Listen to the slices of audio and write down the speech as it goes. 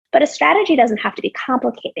but a strategy doesn't have to be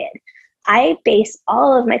complicated. I base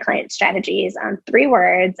all of my client strategies on 3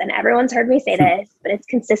 words, and everyone's heard me say this, but it's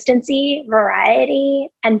consistency, variety,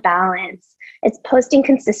 and balance. It's posting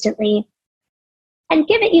consistently and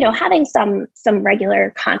having some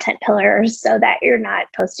regular content pillars so that you're not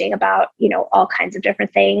posting about, all kinds of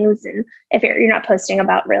different things. And if you're not posting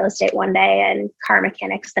about real estate one day and car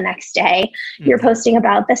mechanics the next day, you're posting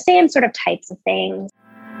about the same sort of types of things.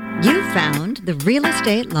 You found the Real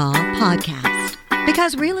Estate Law Podcast,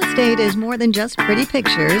 because real estate is more than just pretty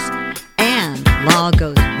pictures, and law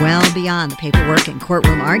goes well beyond the paperwork and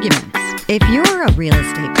courtroom arguments. If you're a real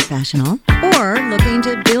estate professional or looking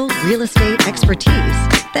to build real estate expertise,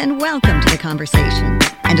 then welcome to the conversation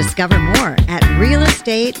and discover more at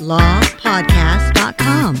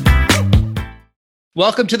realestatelawpodcast.com.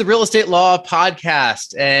 Welcome to the Real Estate Law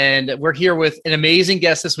Podcast, and we're here with an amazing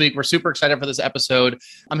guest this week. We're super excited for this episode.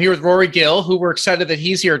 I'm here with Rory Gill, who we're excited that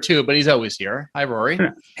he's here too, but he's always here. Hi, Rory.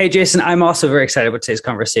 Hey, Jason. I'm also very excited about today's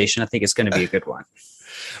conversation. I think it's going to be a good one.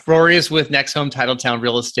 Rory is with Next Home Titletown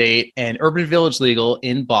Real Estate and Urban Village Legal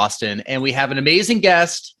in Boston, and we have an amazing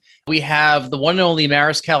guest. We have the one and only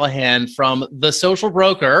Maris Callahan from The Social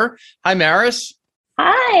Broker. Hi, Maris.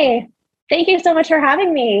 Hi. Thank you so much for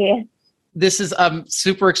having me. I'm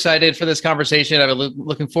super excited for this conversation. I've been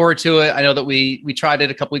looking forward to it. I know that we tried it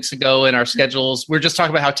a couple weeks ago in our schedules. We were just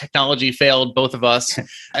talking about how technology failed both of us,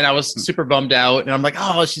 and I was super bummed out. And I'm like,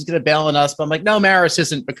 oh, she's going to bail on us. But I'm like, no, Maris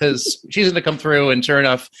isn't, because she's going to come through. And sure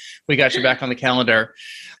enough, we got you back on the calendar.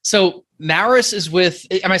 So Maris is with,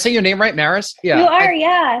 am I saying your name right, Maris? Yeah. You are,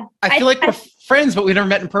 yeah. I feel like we're friends, but we've never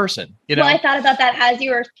met in person. Well, I thought about that as you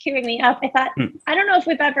were queuing me up. I thought, I don't know if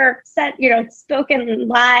we've ever spoken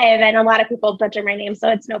live, and a lot of people butcher my name, so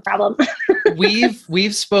it's no problem.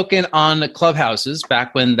 We've spoken on Clubhouses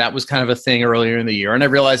back when that was kind of a thing earlier in the year, and I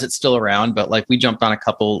realize it's still around, but we jumped on a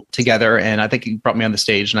couple together, and I think you brought me on the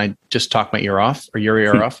stage, and I just talked my ear off, or your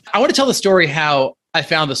ear off. I want to tell the story how I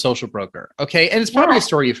found The Social Broker. Okay. And it's probably a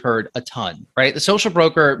story you've heard a ton, right? The Social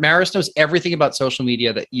Broker, Maris knows everything about social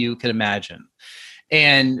media that you can imagine.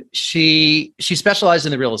 And she specialized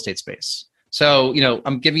in the real estate space. So,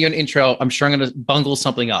 I'm giving you an intro. I'm sure I'm going to bungle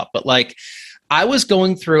something up, but I was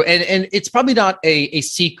going through, and it's probably not a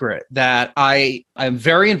secret that I'm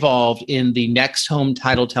very involved in the Next Home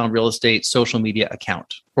Titletown Real Estate social media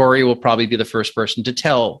account. Rory will probably be the first person to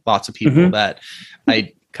tell lots of people that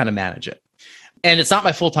I kind of manage it. And it's not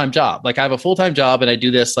my full-time job. I have a full-time job, and I do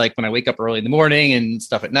this when I wake up early in the morning and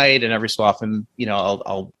stuff at night, and every so often,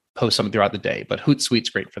 I'll post something throughout the day, but Hootsuite's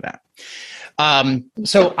great for that.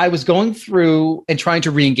 So I was going through and trying to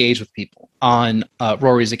re-engage with people on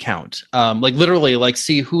Rory's account, literally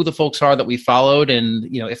see who the folks are that we followed, and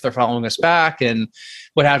if they're following us back and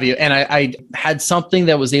what have you. And I had something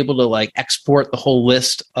that was able to export the whole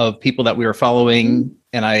list of people that we were following,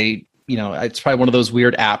 and it's probably one of those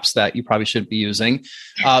weird apps that you probably shouldn't be using.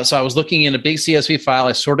 So I was looking in a big CSV file.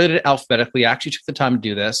 I sorted it alphabetically. I actually took the time to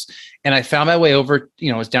do this. And I found my way over,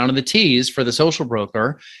 I was down in the T's for The Social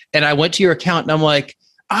Broker. And I went to your account, and I'm like,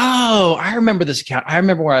 oh, I remember this account. I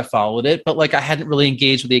remember where I followed it, but I hadn't really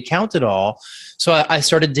engaged with the account at all. So I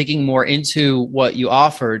started digging more into what you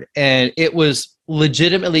offered. And it was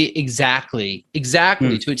legitimately exactly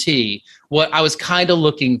to a T what I was kind of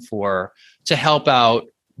looking for to help out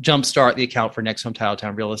jumpstart the account for Next Home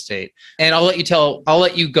Titletown Real Estate. And I'll let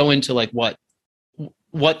you go into what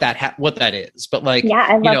that is. But I'd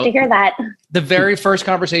love to hear that. The very first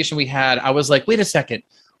conversation we had, I was like, wait a second,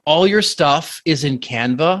 all your stuff is in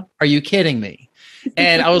Canva? Are you kidding me?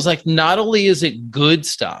 And I was like, not only is it good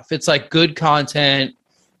stuff, it's good content,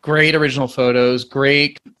 great original photos,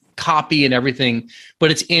 great copy and everything,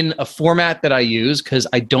 but it's in a format that I use because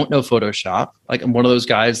I don't know Photoshop. I'm one of those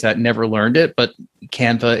guys that never learned it, but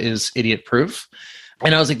Canva is idiot proof.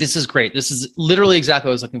 And I was like, this is great. This is literally exactly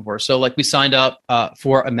what I was looking for. So we signed up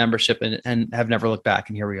for a membership and have never looked back.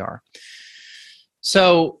 And here we are.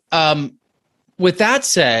 So with that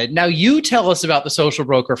said, now you tell us about The Social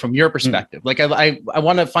Broker from your perspective. I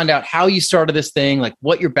want to find out how you started this thing,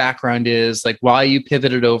 what your background is, why you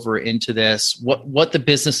pivoted over into this, what the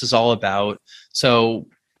business is all about. So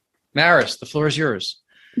Maris, the floor is yours.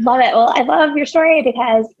 Love it. Well, I love your story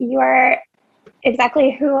because you are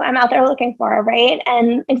exactly who I'm out there looking for, right?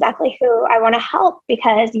 And exactly who I want to help,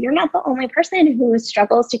 because you're not the only person who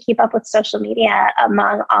struggles to keep up with social media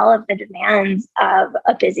among all of the demands of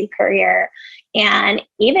a busy career. And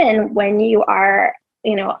even when you are,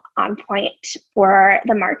 on point for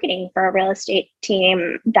the marketing for a real estate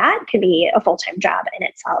team, that could be a full-time job in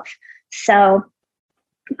itself. So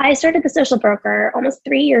I started The Social Broker almost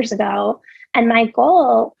 3 years ago And my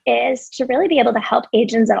goal is to really be able to help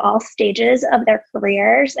agents at all stages of their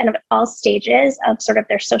careers and at all stages of sort of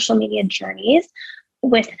their social media journeys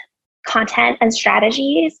with content and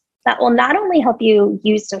strategies that will not only help you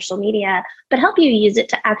use social media, but help you use it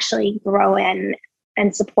to actually grow in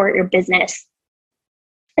and support your business.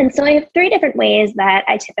 And so I have 3 different ways that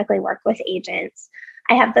I typically work with agents.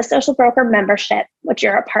 I have the Social Broker membership, which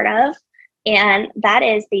you're a part of, and that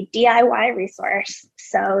is the DIY resource.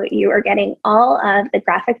 So you are getting all of the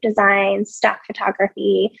graphic design, stock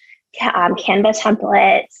photography, Canva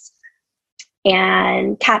templates,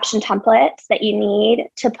 and caption templates that you need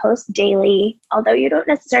to post daily, although you don't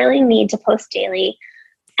necessarily need to post daily.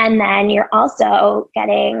 And then you're also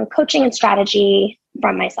getting coaching and strategy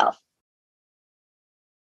from myself.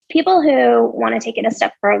 People who want to take it a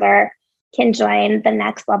step further can join the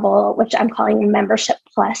next level, which I'm calling Membership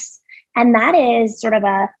Plus. And that is sort of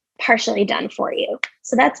a partially done for you.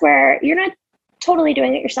 So that's where you're not totally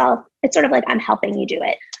doing it yourself. It's sort of like I'm helping you do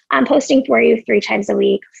it. I'm posting for you 3 times a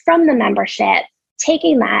week from the membership,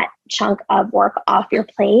 taking that chunk of work off your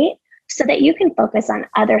plate so that you can focus on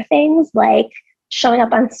other things like showing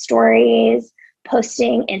up on stories,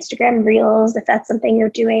 posting Instagram reels, if that's something you're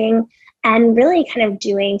doing, and really kind of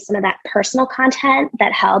doing some of that personal content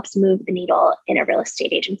that helps move the needle in a real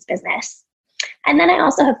estate agent's business. And then I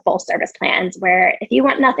also have full service plans where if you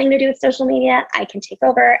want nothing to do with social media, I can take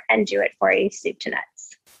over and do it for you soup to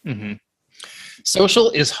nuts. Mm-hmm. Social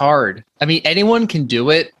is hard. I mean, anyone can do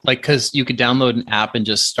it, like, because you could download an app and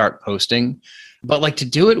just start posting. But like to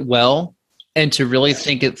do it well and to really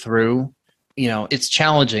think it through, it's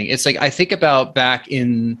challenging. It's like I think about back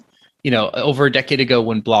in, over a decade ago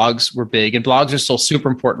when blogs were big, and blogs are still super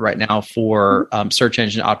important right now for search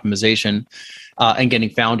engine optimization and getting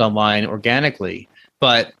found online organically.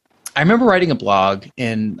 But I remember writing a blog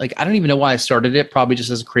and like, I don't even know why I started it, probably just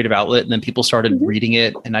as a creative outlet. And then people started reading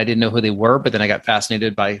it and I didn't know who they were, but then I got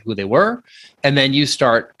fascinated by who they were. And then you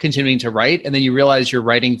start continuing to write and then you realize you're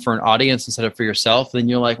writing for an audience instead of for yourself. Then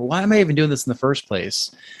you're like, why am I even doing this in the first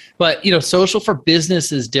place? But, social for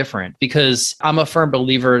business is different because I'm a firm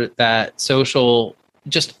believer that social,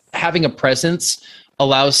 just having a presence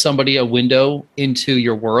allows somebody a window into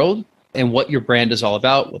your world and what your brand is all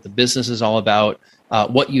about, what the business is all about.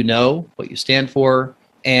 What what you stand for,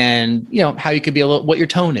 and how you could be what your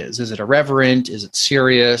tone is. Is it irreverent? Is it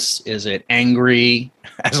serious? Is it angry?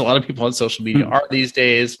 As a lot of people on social media are these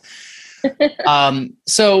days.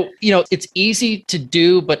 So it's easy to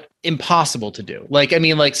do, but impossible to do. Like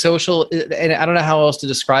social, and I don't know how else to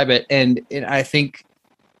describe it. And I think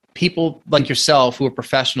people like yourself who are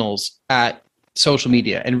professionals at social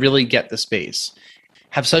media and really get the space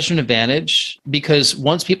have such an advantage because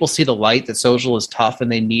once people see the light that social is tough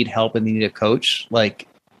and they need help and they need a coach, like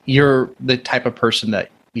you're the type of person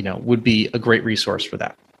that, would be a great resource for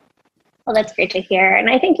that. Well, that's great to hear. And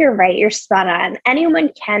I think you're right. You're spot on.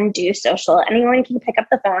 Anyone can do social. Anyone can pick up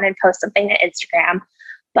the phone and post something to Instagram,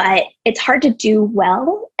 but it's hard to do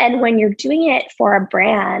well. And when you're doing it for a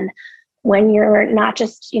brand, when you're not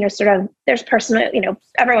just, there's personal,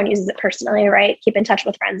 everyone uses it personally, right? Keep in touch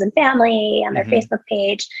with friends and family on their Facebook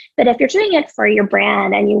page. But if you're doing it for your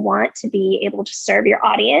brand and you want to be able to serve your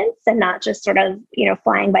audience and not just sort of,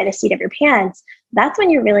 flying by the seat of your pants, that's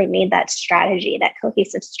when you really need that strategy, that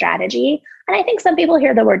cohesive strategy. And I think some people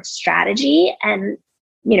hear the word strategy and,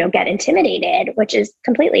 get intimidated, which is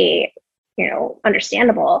completely,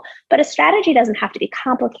 understandable. But a strategy doesn't have to be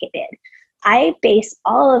complicated. I base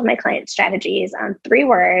all of my client strategies on 3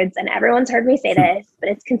 words, and everyone's heard me say this, but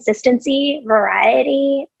it's consistency,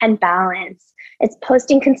 variety, and balance. It's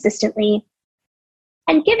posting consistently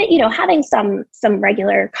and give it, having some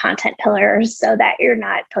regular content pillars so that you're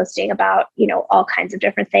not posting about, all kinds of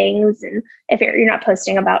different things. And if you're not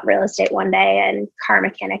posting about real estate one day and car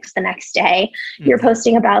mechanics the next day, you're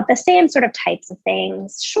posting about the same sort of types of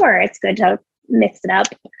things. Sure, it's good to mix it up.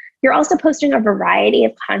 You're also posting a variety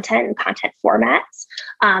of content and content formats.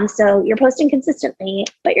 So you're posting consistently,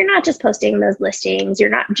 but you're not just posting those listings.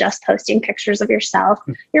 You're not just posting pictures of yourself.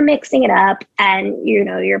 You're mixing it up and,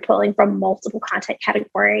 you're pulling from multiple content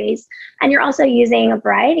categories. And you're also using a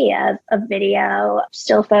variety of video,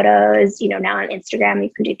 still photos. Now on Instagram,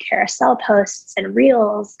 you can do carousel posts and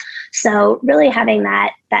reels. So really having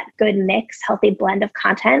that good mix, healthy blend of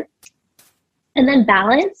content. And then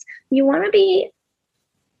balance, you want to be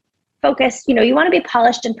focused, you want to be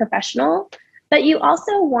polished and professional, but you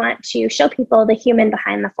also want to show people the human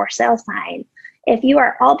behind the for sale sign. If you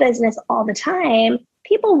are all business all the time,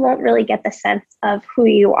 people won't really get the sense of who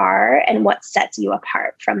you are and what sets you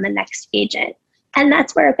apart from the next agent. And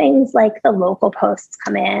that's where things like the local posts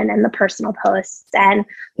come in and the personal posts and,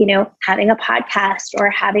 having a podcast or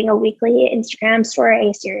having a weekly Instagram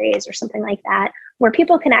story series or something like that, where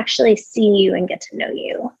people can actually see you and get to know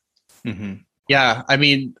you. Mm-hmm. Yeah. I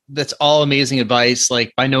mean, that's all amazing advice.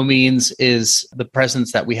 Like, by no means is the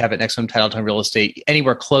presence that we have at Next Home Title Time Real Estate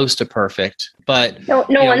anywhere close to perfect, but no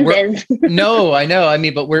one's is. No, I know. I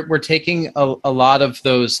mean, but we're taking a lot of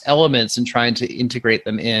those elements and trying to integrate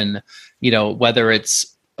them in, whether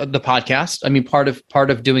it's the podcast. I mean, part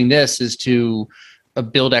of doing this is to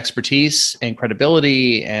build expertise and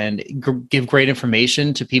credibility and give great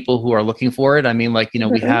information to people who are looking for it. I mean,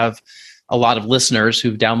 we have a lot of listeners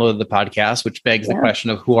who've downloaded the podcast, which begs the question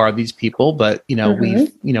of who are these people? But,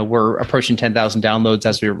 we're approaching 10,000 downloads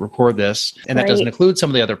as we record this, and that doesn't include some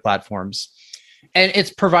of the other platforms. And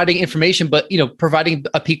it's providing information, but, providing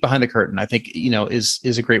a peek behind the curtain, I think,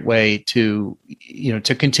 is a great way to,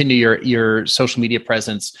 to continue your social media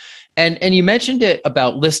presence. And you mentioned it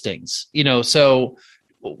about listings, so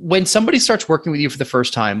when somebody starts working with you for the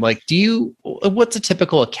first time, what's a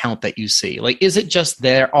typical account that you see? Like, is it just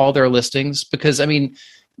all their listings? Because I mean,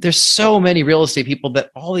 there's so many real estate people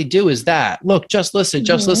that all they do is that. Look, just listed,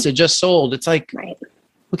 just listed, just sold. It's like,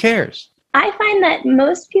 who cares? I find that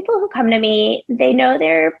most people who come to me, they know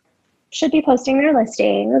they should be posting their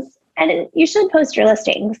listings, and you should post your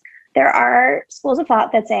listings. There are schools of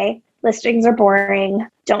thought that say listings are boring.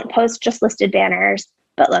 Don't post just listed banners.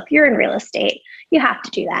 But look, you're in real estate. You have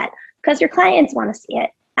to do that because your clients want to see it.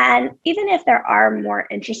 And even if there are more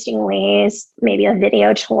interesting ways, maybe a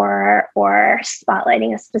video tour or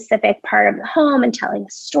spotlighting a specific part of the home and telling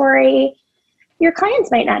a story, your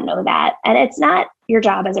clients might not know that. And it's not your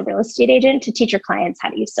job as a real estate agent to teach your clients how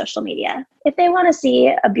to use social media. If they want to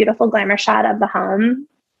see a beautiful glamour shot of the home,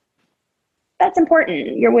 that's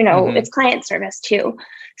important. It's client service too.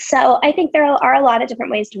 So I think there are a lot of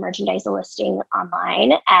different ways to merchandise a listing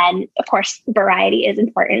online. And of course, variety is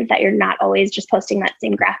important, that you're not always just posting that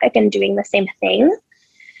same graphic and doing the same thing.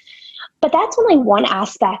 But that's only one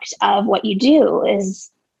aspect of what you do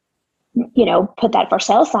is, put that for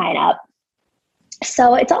sale sign up.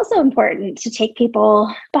 So it's also important to take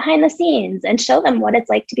people behind the scenes and show them what it's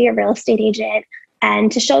like to be a real estate agent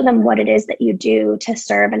and to show them what it is that you do to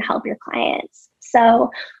serve and help your clients.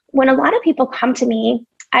 So when a lot of people come to me,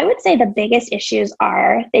 I would say the biggest issues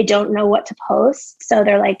are they don't know what to post. So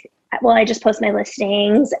they're like, well, I just post my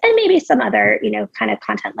listings and maybe some other, kind of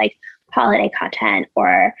content like holiday content,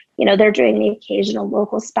 or, they're doing the occasional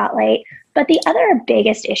local spotlight. But the other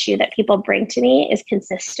biggest issue that people bring to me is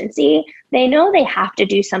consistency. They know they have to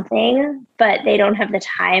do something, but they don't have the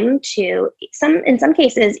time to, in some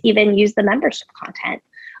cases, even use the membership content.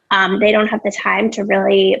 They don't have the time to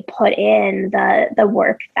really put in the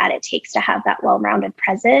work that it takes to have that well-rounded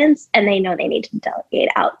presence, and they know they need to delegate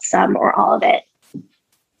out some or all of it.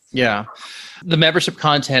 Yeah. The membership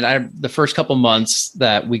content, the first couple months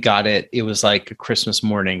that we got it was like a Christmas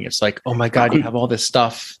morning. It's like, oh my God, you have all this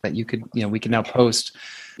stuff that you could, we can now post.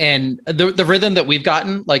 And the rhythm that we've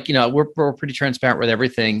gotten, we're pretty transparent with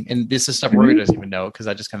everything. And this is stuff Rory doesn't even know because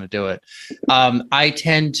I just kind of do it. I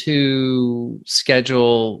tend to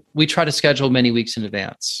we try to schedule many weeks in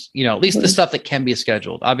advance, at least the stuff that can be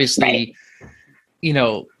scheduled. Obviously,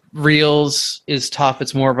 Reels is tough.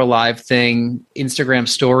 It's more of a live thing. Instagram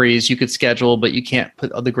stories you could schedule, but you can't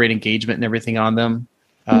put all the great engagement and everything on them.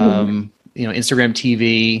 Instagram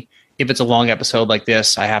TV, if it's a long episode like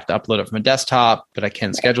this, I have to upload it from a desktop, but I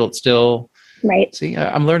can schedule it still. Right. See,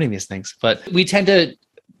 I'm learning these things, but we tend to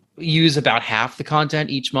use about half the content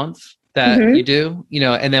each month that you do,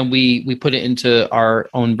 and then we put it into our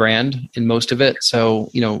own brand in most of it.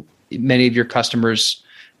 So, many of your customers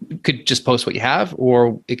could just post what you have,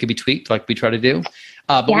 or it could be tweaked like we try to do.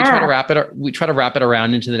 But we try to wrap it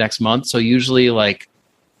around into the next month. So usually I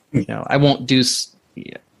won't do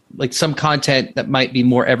some content that might be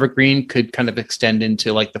more evergreen could kind of extend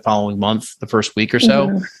into the following month, the first week or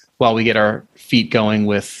so, while we get our feet going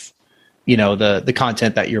with, the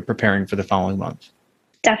content that you're preparing for the following month.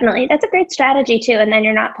 Definitely. That's a great strategy too. And then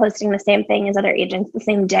you're not posting the same thing as other agents the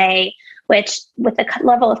same day, which with the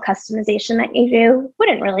level of customization that you do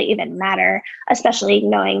wouldn't really even matter, especially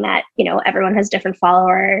knowing that, everyone has different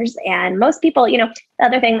followers. And most people, the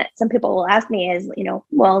other thing that some people will ask me is,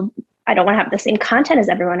 well, I don't want to have the same content as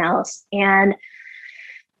everyone else. And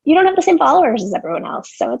you don't have the same followers as everyone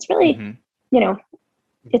else. So it's really,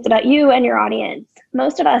 it's about you and your audience.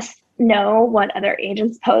 Most of us know what other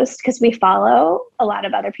agents post because we follow a lot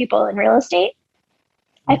of other people in real estate.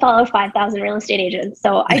 I follow 5,000 real estate agents,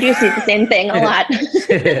 so I do see the same thing a lot.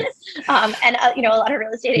 A lot of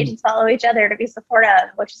real estate agents follow each other to be supportive,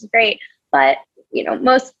 which is great. But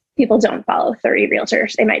most people don't follow 30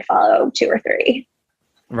 realtors. They might follow 2 or 3.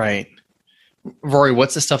 Right. Rory,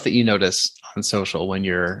 what's the stuff that you notice on social when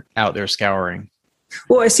you're out there scouring?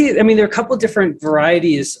 Well, there are a couple different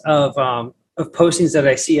varieties of postings that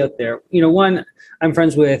I see out there. One, I'm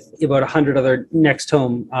friends with about 100 other next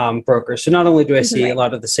home brokers. So not only do I see a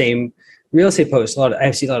lot of the same real estate posts,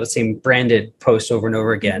 I see a lot of the same branded posts over and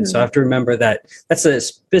over again. So I have to remember that that's a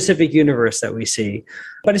specific universe that we see.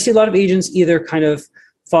 But I see a lot of agents either kind of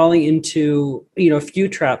falling into, a few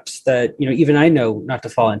traps that, even I know not to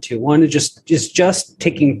fall into. One is just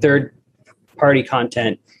taking third party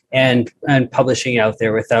content and publishing it out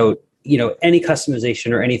there without, any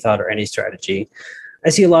customization or any thought or any strategy. I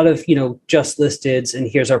see a lot of, just listeds and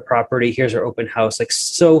here's our property, here's our open house, like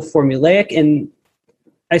so formulaic. And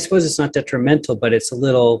I suppose it's not detrimental, but it's a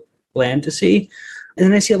little bland to see. And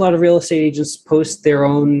then I see a lot of real estate agents post their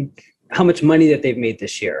own, how much money that they've made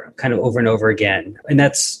this year, kind of over and over again. And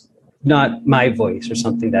that's not my voice or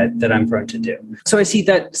something that I'm prone to do. So I see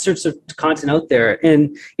that sorts of content out there.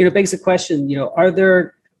 And, it begs the question, are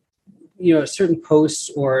there, certain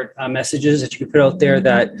posts or messages that you can put out there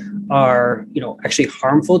that are, actually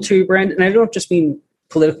harmful to your brand? And I don't just mean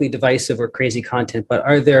politically divisive or crazy content, but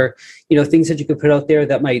are there, things that you could put out there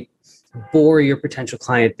that might bore your potential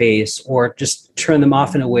client base or just turn them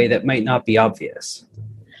off in a way that might not be obvious?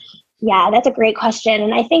 Yeah, that's a great question.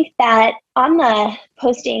 And I think that on the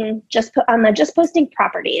posting, just posting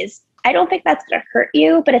properties, I don't think that's going to hurt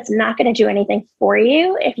you, but it's not going to do anything for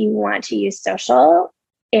you if you want to use social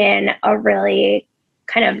in a really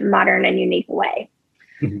kind of modern and unique way.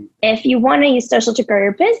 Mm-hmm. If you want to use social to grow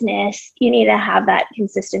your business, you need to have that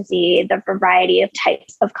consistency, the variety of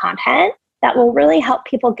types of content that will really help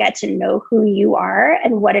people get to know who you are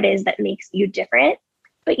and what it is that makes you different.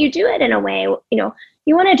 But you do it in a way,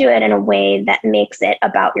 you want to do it in a way that makes it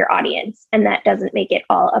about your audience and that doesn't make it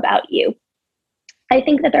all about you. I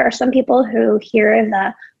think that there are some people who hear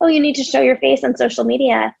you need to show your face on social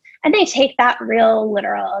media, and they take that real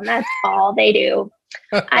literal, and that's all they do.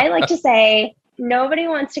 I like to say, nobody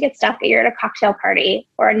wants to get stuck at you're at a cocktail party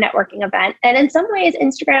or a networking event. And in some ways,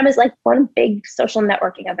 Instagram is like one big social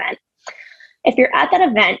networking event. If you're at that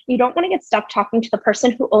event, you don't want to get stuck talking to the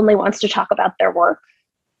person who only wants to talk about their work.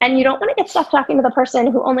 And you don't want to get stuck talking to the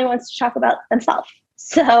person who only wants to talk about themselves.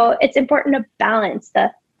 So it's important to balance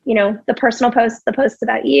the personal posts, the posts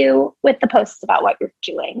about you with the posts about what you're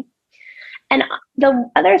doing. And the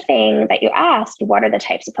other thing that you asked, what are the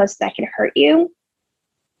types of posts that can hurt you?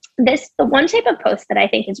 The one type of post that I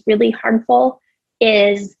think is really harmful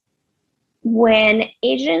is when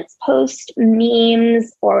agents post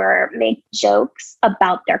memes or make jokes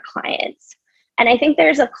about their clients. And I think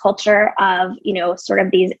there's a culture of, sort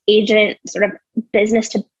of these agent sort of business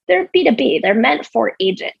to, they're B2B, they're meant for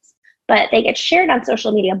agents, but they get shared on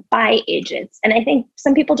social media by agents. And I think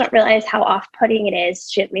some people don't realize how off-putting it is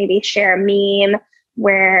to maybe share a meme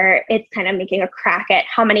where it's kind of making a crack at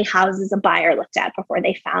how many houses a buyer looked at before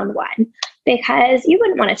they found one. Because you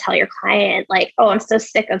wouldn't want to tell your client, like, oh, I'm so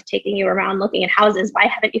sick of taking you around looking at houses. Why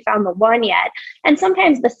haven't you found the one yet? And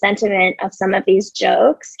sometimes the sentiment of some of these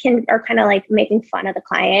jokes are kind of like making fun of the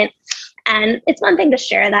client. And it's one thing to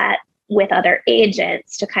share that with other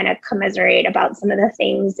agents to kind of commiserate about some of the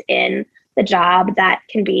things in the job that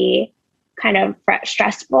can be kind of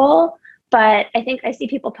stressful. But I think I see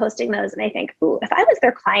people posting those and I think, ooh, if I was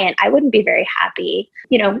their client, I wouldn't be very happy.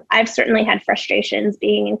 I've certainly had frustrations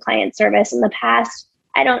being in client service in the past.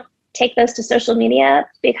 I don't take those to social media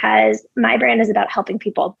because my brand is about helping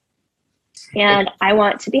people and I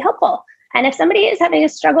want to be helpful. And if somebody is having a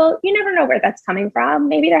struggle, you never know where that's coming from.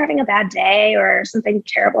 Maybe they're having a bad day or something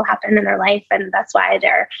terrible happened in their life and that's why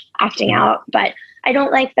they're acting out. But I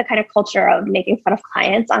don't like the kind of culture of making fun of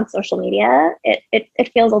clients on social media.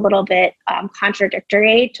 It feels a little bit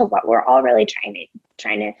contradictory to what we're all really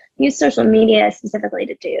trying to use social media specifically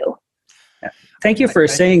to do. Thank you for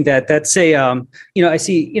saying that. That's I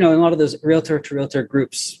see, in a lot of those realtor to realtor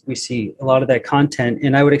groups, we see a lot of that content,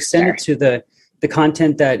 and I would extend it to the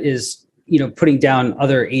content that is, putting down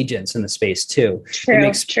other agents in the space too. True, it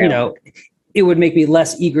makes, true. It would make me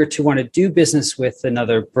less eager to want to do business with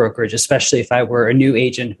another brokerage, especially if I were a new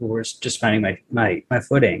agent who was just finding my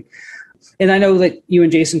footing. And I know that you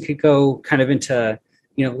and Jason could go kind of into,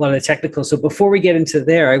 a lot of the technical. So before we get into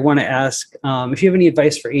there, I want to ask if you have any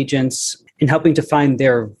advice for agents in helping to find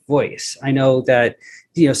their voice. I know that,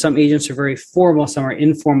 some agents are very formal, some are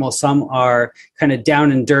informal, some are kind of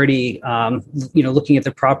down and dirty, looking at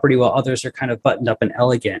the property while others are kind of buttoned up and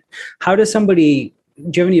elegant. Do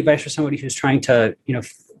you have any advice for somebody who's trying to,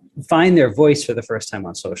 find their voice for the first time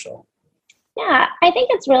on social? Yeah, I think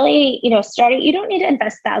it's really, starting, you don't need to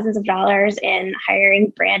invest thousands of dollars in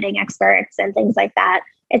hiring branding experts and things like that.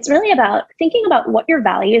 It's really about thinking about what your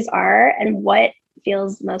values are and what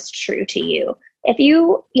feels most true to you. If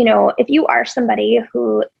you are somebody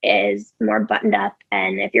who is more buttoned up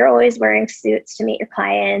and if you're always wearing suits to meet your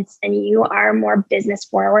clients and you are more business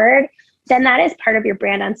forward, then that is part of your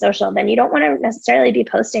brand on social. Then you don't want to necessarily be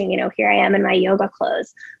posting, here I am in my yoga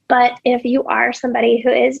clothes. But if you are somebody who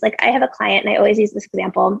is like, I have a client and I always use this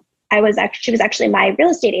example. She was actually my real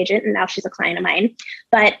estate agent and now she's a client of mine.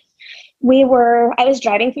 But I was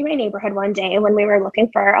driving through my neighborhood one day when we were looking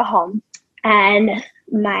for a home, and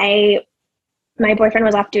my boyfriend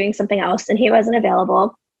was off doing something else and he wasn't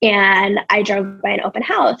available. And I drove by an open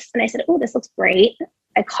house and I said, oh, this looks great.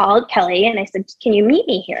 I called Kelly and I said, can you meet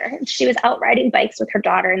me here? And she was out riding bikes with her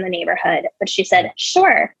daughter in the neighborhood, but she said,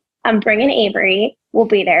 sure, I'm bringing Avery. We'll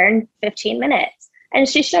be there in 15 minutes. And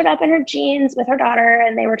she showed up in her jeans with her daughter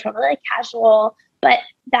and they were totally like casual. But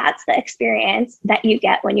that's the experience that you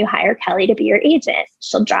get when you hire Kelly to be your agent.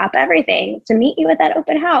 She'll drop everything to meet you at that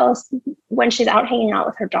open house when she's out hanging out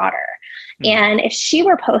with her daughter. Mm-hmm. And if she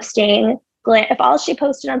were posting, if all she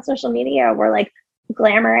posted on social media were like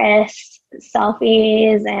glamorous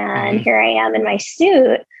selfies and here I am in my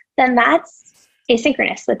suit, then that's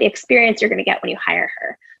asynchronous with the experience you're going to get when you hire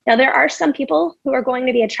her. Now, there are some people who are going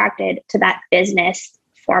to be attracted to that business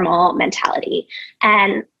formal mentality.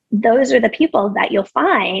 And those are the people that you'll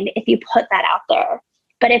find if you put that out there.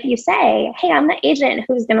 But if you say, hey, I'm the agent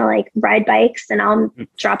who's going to like ride bikes and I'll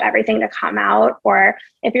drop everything to come out, or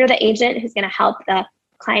if you're the agent who's going to help the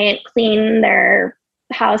client clean their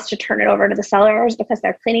house to turn it over to the sellers because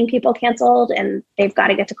their cleaning people canceled and they've got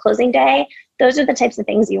to get to closing day, those are the types of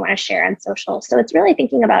things you want to share on social. So it's really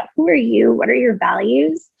thinking about who are you, what are your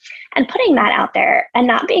values, and putting that out there and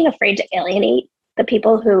not being afraid to alienate the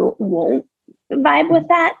people who won't vibe with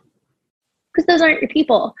that, because those aren't your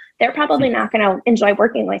people. They're probably not going to enjoy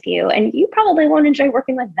working with you and you probably won't enjoy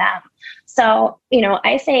working with them. So,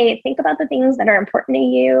 I say, think about the things that are important to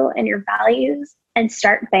you and your values and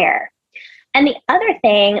start there. And the other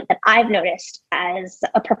thing that I've noticed as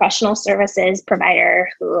a professional services provider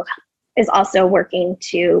who is also working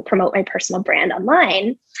to promote my personal brand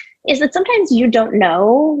online is that sometimes you don't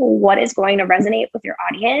know what is going to resonate with your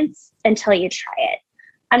audience until you try it.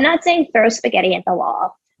 I'm not saying throw spaghetti at the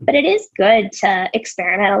wall, but it is good to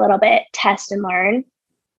experiment a little bit, test and learn.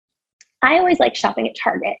 I always like shopping at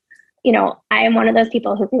Target. I am one of those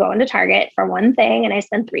people who can go into Target for one thing and I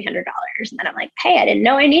spend $300. And then I'm like, hey, I didn't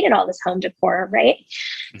know I needed all this home decor, right?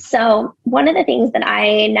 So one of the things that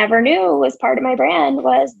I never knew was part of my brand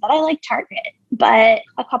was that I like Target. But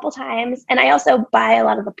a couple times, and I also buy a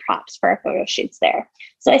lot of the props for our photo shoots there.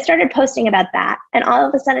 So I started posting about that. And all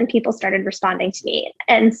of a sudden people started responding to me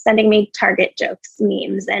and sending me Target jokes,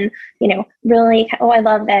 memes, and, really, oh, I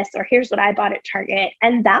love this, or here's what I bought at Target.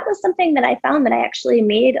 And that was something that I found that I actually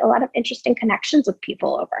made a lot of interesting connections with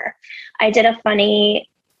people over. I did a funny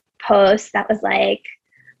post that was like,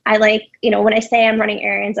 when I say I'm running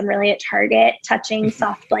errands, I'm really at Target touching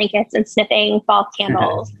soft blankets and sniffing fall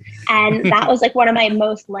candles. And that was like one of my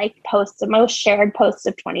most liked posts, the most shared posts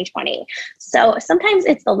of 2020. So sometimes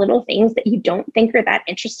it's the little things that you don't think are that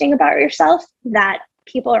interesting about yourself that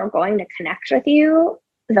people are going to connect with you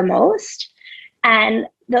the most. And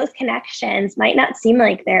those connections might not seem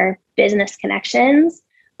like they're business connections,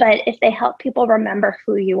 but if they help people remember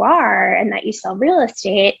who you are and that you sell real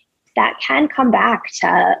estate, that can come back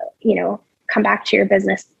to your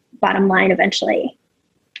business bottom line eventually.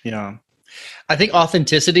 Yeah. I think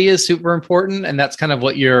authenticity is super important. And that's kind of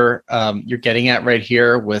what you're getting at right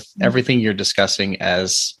here with everything you're discussing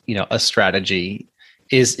as, a strategy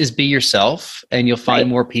is be yourself, and you'll find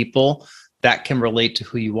more people that can relate to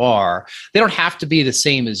who you are. They don't have to be the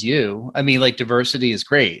same as you. I mean, like, diversity is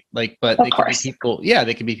great, but they can be people,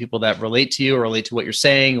 they can be people that relate to you or relate to what you're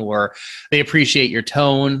saying, or they appreciate your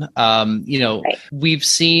tone. We've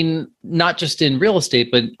seen, not just in real estate,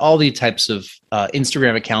 but all the types of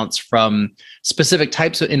Instagram accounts from specific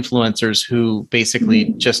types of influencers who basically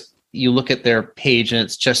just, you look at their page and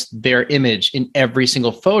it's just their image in every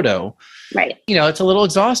single photo. Right. It's a little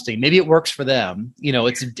exhausting. Maybe it works for them.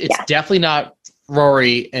 It's definitely not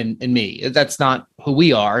Rory and me. That's not who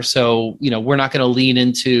we are. So, we're not going to lean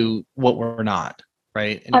into what we're not.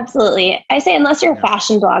 Right. Absolutely. I say, unless you're a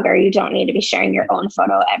fashion blogger, you don't need to be sharing your own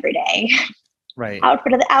photo every day. Right.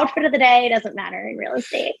 Outfit of the day doesn't matter in real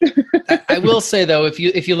estate. I will say, though, if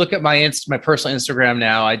you look at my personal Instagram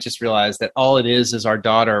now, I just realized that all it is our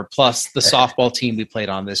daughter plus the softball team we played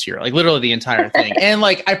on this year, like literally the entire thing. And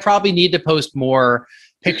like, I probably need to post more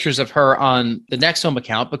pictures of her on the Next Home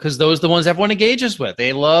account because those are the ones everyone engages with.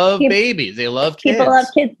 They love babies. They love kids. People love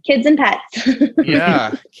kids and pets.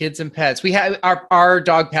 Yeah, kids and pets. We had our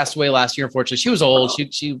dog passed away last year. Unfortunately, she was old.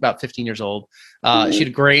 She about 15 years old. She had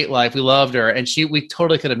a great life. We loved her, and we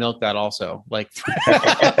totally could have milked that also, like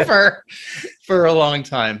for a long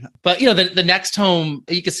time. But the Next Home,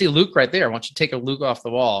 you can see Luke right there. Why don't you take a Luke off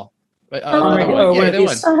the wall? Either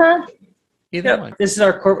one. Either one. This is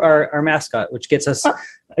our mascot, which gets us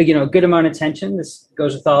a good amount of attention. This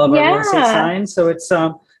goes with all of our real estate signs, so it's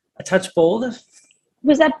a touch bold.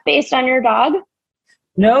 Was that based on your dog?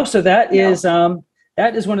 No, so that is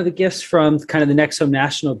one of the gifts from kind of the Next Home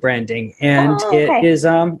National branding, and it is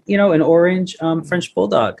an orange French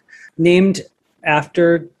bulldog named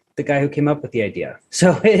after the guy who came up with the idea.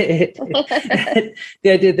 So the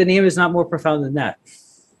name is not more profound than that.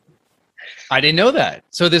 I didn't know that.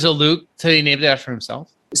 So there's a Luke, so he named it after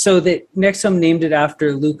himself? So the Next Home named it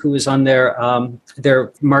after Luke, who was on their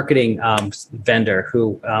marketing vendor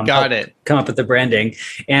who come up with the branding.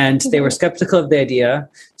 And they were skeptical of the idea,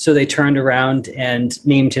 so they turned around and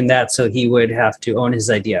named him that so he would have to own his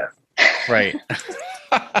idea. Right.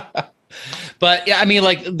 But yeah, I mean,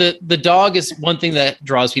 like the dog is one thing that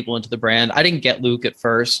draws people into the brand. I didn't get Luke at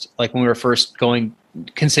first, like when we were first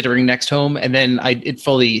considering Next Home, and then it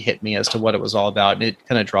fully hit me as to what it was all about, and it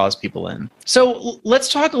kind of draws people in. So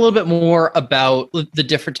let's talk a little bit more about the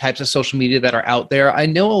different types of social media that are out there. I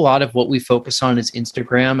know a lot of what we focus on is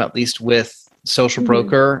Instagram, at least with Social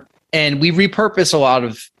Broker, and we repurpose a lot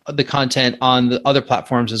of the content on the other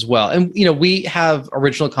platforms as well. And, we have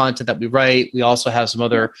original content that we write. We also have some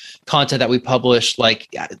other content that we publish, like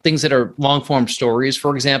things that are long form stories,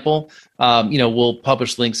 for example. We'll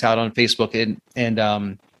publish links out on Facebook and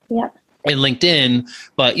LinkedIn,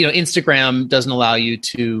 but, Instagram doesn't allow you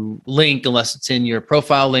to link unless it's in your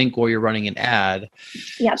profile link or you're running an ad.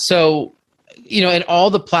 Yeah. So, and all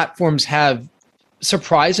the platforms have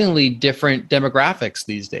surprisingly different demographics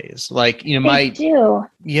these days. Like, my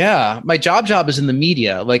job is in the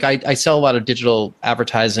media. Like I sell a lot of digital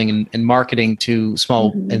advertising and marketing to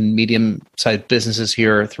small and medium sized businesses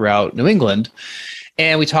here throughout New England.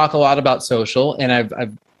 And we talk a lot about social, and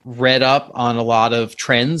I've read up on a lot of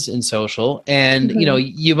trends in social. And,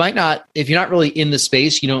 you might not, if you're not really in the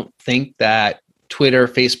space, you don't think that Twitter,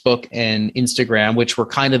 Facebook, and Instagram, which were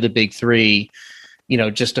kind of the big three,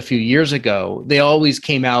 just a few years ago, they always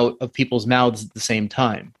came out of people's mouths at the same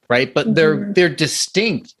time, right? But they're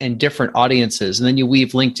distinct and different audiences. And then you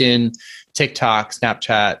weave LinkedIn, TikTok,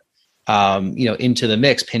 Snapchat, into the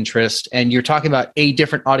mix, Pinterest, and you're talking about a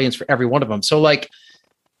different audience for every one of them. So like,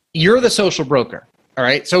 you're the social broker, all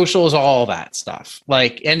right? Social is all that stuff,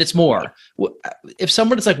 like, and it's more. If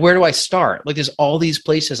someone is like, where do I start? Like, there's all these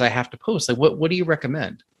places I have to post. Like, what do you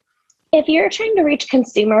recommend? If you're trying to reach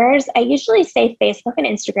consumers, I usually say Facebook and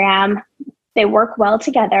Instagram. They work well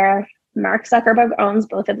together. Mark Zuckerberg owns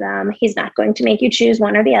both of them. He's not going to make you choose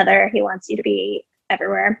one or the other. He wants you to be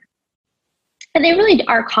everywhere. And they really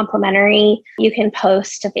are complementary. You can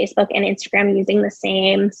post to Facebook and Instagram using the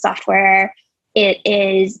same software. It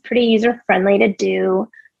is pretty user-friendly to do.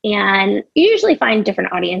 And you usually find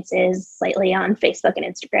different audiences slightly on Facebook and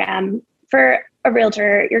Instagram. For a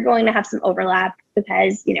realtor, you're going to have some overlap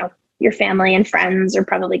because, your family and friends are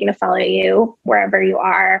probably going to follow you wherever you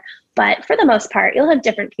are. But for the most part, you'll have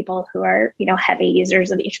different people who are, heavy users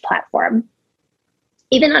of each platform.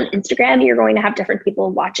 Even on Instagram, you're going to have different people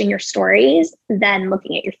watching your stories than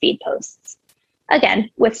looking at your feed posts. Again,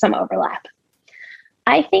 with some overlap.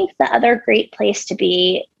 I think the other great place to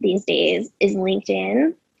be these days is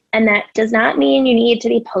LinkedIn. And that does not mean you need to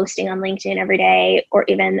be posting on LinkedIn every day or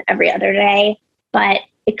even every other day, but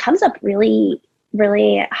it comes up really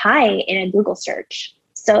high in a Google search.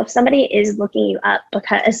 So if somebody is looking you up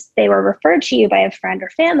because they were referred to you by a friend or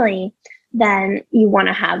family, then you want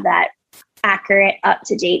to have that accurate,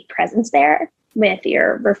 up-to-date presence there with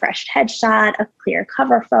your refreshed headshot, a clear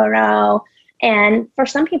cover photo. And for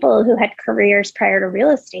some people who had careers prior to real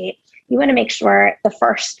estate, you want to make sure the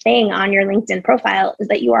first thing on your LinkedIn profile is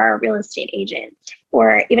that you are a real estate agent.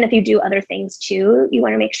 Or even if you do other things too, you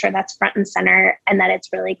want to make sure that's front and center and that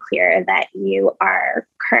it's really clear that you are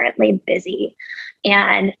currently busy.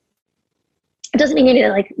 And it doesn't mean you need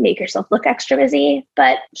to make yourself look extra busy,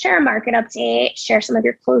 but share a market update, share some of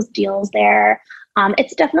your closed deals there.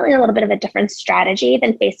 It's definitely a little bit of a different strategy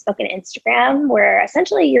than Facebook and Instagram, where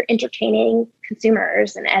essentially you're entertaining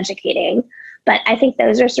consumers and educating. But I think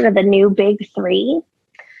those are sort of the new big three.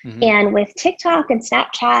 Mm-hmm. And with TikTok and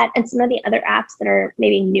Snapchat and some of the other apps that are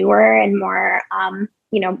maybe newer and more,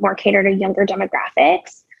 more catered to younger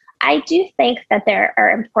demographics, I do think that there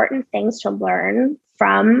are important things to learn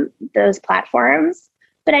from those platforms,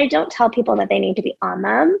 but I don't tell people that they need to be on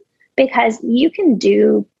them, because you can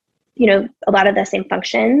do, a lot of the same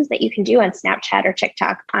functions that you can do on Snapchat or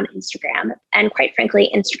TikTok on Instagram. And quite frankly,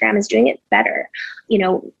 Instagram is doing it better.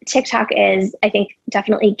 TikTok is, I think,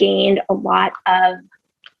 definitely gained a lot of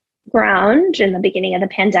ground in the beginning of the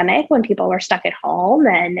pandemic when people were stuck at home,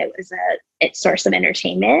 and it was its source of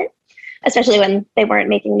entertainment, especially when they weren't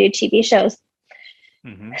making new TV shows.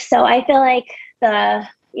 Mm-hmm. So I feel like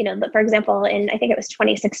for example, in, I think it was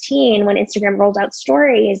 2016, when Instagram rolled out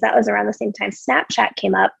stories, that was around the same time Snapchat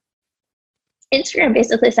came up. Instagram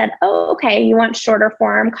basically said, oh, okay, you want shorter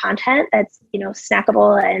form content that's,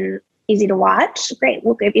 snackable and easy to watch? Great,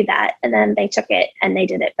 we'll give you that. And then they took it and they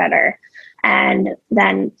did it better. And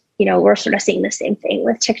then, we're sort of seeing the same thing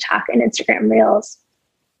with TikTok and Instagram Reels.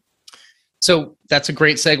 So that's a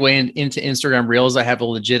great segue into Instagram Reels. I have a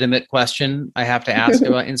legitimate question I have to ask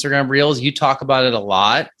about Instagram Reels. You talk about it a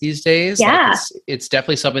lot these days. Yeah. Like it's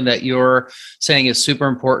definitely something that you're saying is super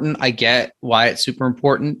important. I get why it's super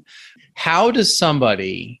important. How does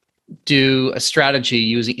somebody do a strategy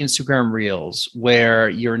using Instagram Reels where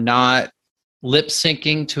you're not lip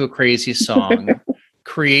syncing to a crazy song,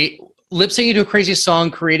 creating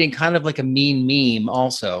kind of like a mean meme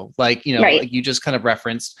also, like, right. like you just kind of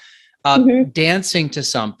referenced, Mm-hmm. dancing to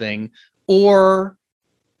something or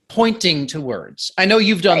pointing to words. I know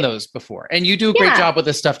you've done those before, and you do a great job with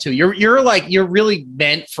this stuff too. You're really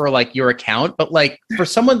meant for like your account, but like for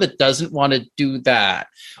someone that doesn't want to do that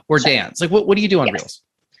or dance, like what do you do on Reels?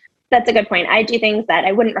 That's a good point. I do things that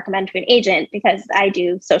I wouldn't recommend to an agent because I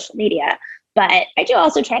do social media, but I do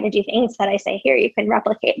also try to do things that I say, here, you can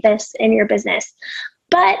replicate this in your business.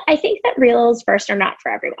 But I think that Reels first are not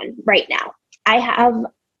for everyone right now. I have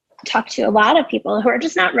talked to a lot of people who are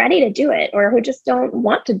just not ready to do it or who just don't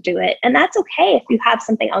want to do it. And that's okay if you have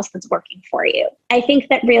something else that's working for you. I think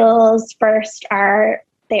that Reels first are,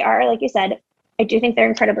 like you said, I do think they're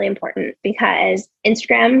incredibly important because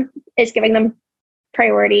Instagram is giving them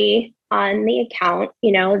priority on the account.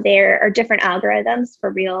 There are different algorithms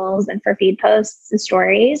for Reels and for feed posts and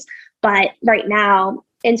stories. But right now,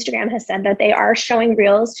 Instagram has said that they are showing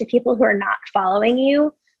Reels to people who are not following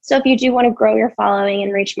you. So if you do want to grow your following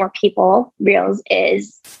and reach more people, Reels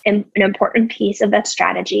is an important piece of that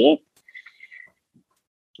strategy.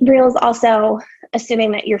 Reels also,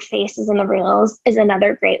 assuming that your face is in the Reels, is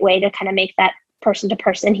another great way to kind of make that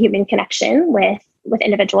person-to-person human connection with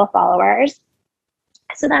individual followers.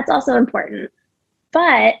 So that's also important.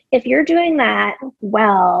 But if you're doing that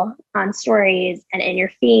well on stories and in your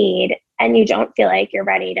feed, and you don't feel like you're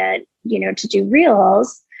ready to, to do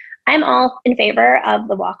Reels, I'm all in favor of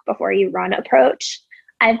the walk before you run approach.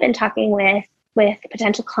 I've been talking with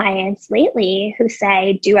potential clients lately who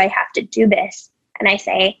say, do I have to do this? And I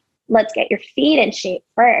say, let's get your feet in shape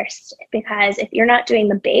first, because if you're not doing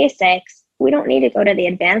the basics, we don't need to go to the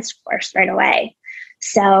advanced course right away.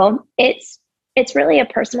 So it's really a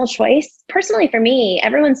personal choice. Personally, for me,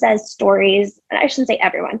 everyone says stories, and I shouldn't say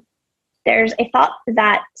everyone. There's a thought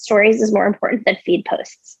that stories is more important than feed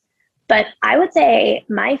posts. But I would say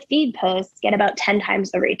my feed posts get about 10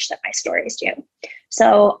 times the reach that my stories do.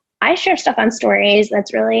 So I share stuff on stories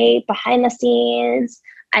that's really behind the scenes.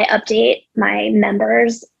 I update my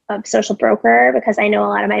members of Social Broker because I know a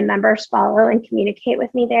lot of my members follow and communicate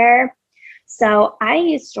with me there. So I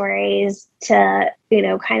use stories to,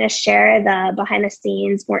 kind of share the behind the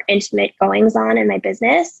scenes, more intimate goings on in my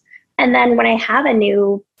business. And then when I have a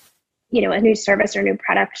new service or new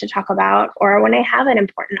product to talk about, or when I have an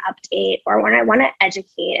important update, or when I want to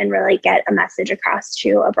educate and really get a message across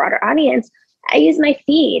to a broader audience, I use my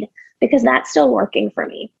feed because that's still working for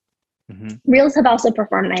me. Mm-hmm. Reels have also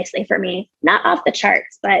performed nicely for me, not off the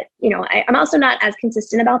charts, but I'm also not as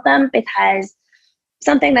consistent about them because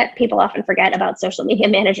something that people often forget about social media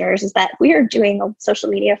managers is that we are doing social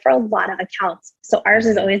media for a lot of accounts. So ours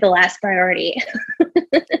is always the last priority.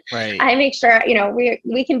 Right. I make sure,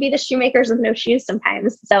 we can be the shoemakers with no shoes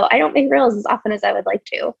sometimes. So I don't make Reels as often as I would like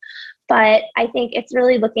to. But I think it's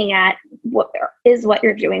really looking at what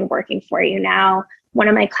you're doing working for you now. One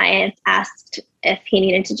of my clients asked if he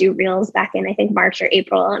needed to do Reels back in, I think, March or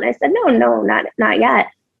April. And I said, no, not yet.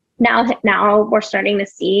 Now we're starting to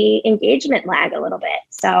see engagement lag a little bit.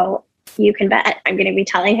 So you can bet I'm going to be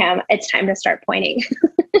telling him it's time to start pointing.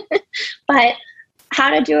 But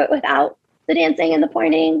how to do it without the dancing and the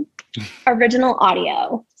pointing? Original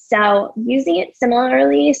audio. So using it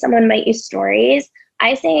similarly, someone might use stories.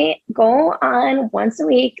 I say go on once a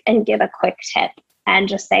week and give a quick tip and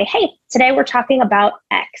just say, hey, today we're talking about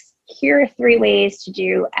X. Here are 3 ways to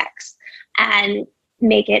do X. And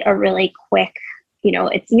make it a really quick,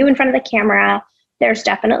 it's you in front of the camera. There's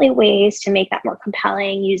definitely ways to make that more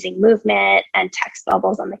compelling using movement and text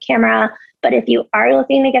bubbles on the camera. But if you are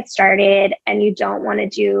looking to get started and you don't want to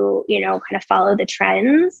do, kind of follow the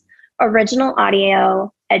trends, original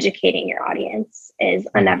audio, educating your audience is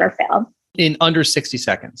a never fail. In under 60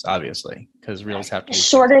 seconds, obviously, because reels have to be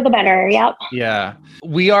shorter the better. Yep. Yeah.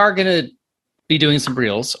 We are going to be doing some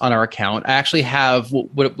reels on our account. I actually have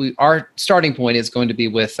our starting point is going to be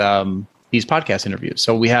with these podcast interviews.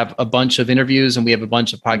 So we have a bunch of interviews and we have a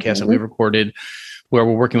bunch of podcasts that we recorded where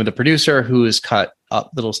we're working with a producer who has cut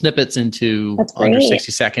up little snippets into under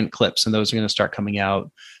 60-second clips. And those are going to start coming out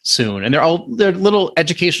soon. And they're little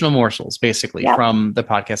educational morsels, basically, from the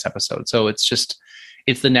podcast episode. So it's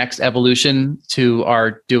the next evolution to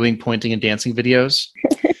our doing pointing and dancing videos.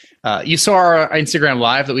 You saw our Instagram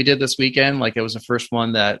live that we did this weekend. Like it was the first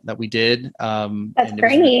one that we did. That's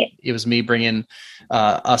great. It was me bringing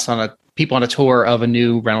people on a tour of a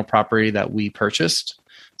new rental property that we purchased.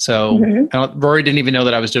 So Rory didn't even know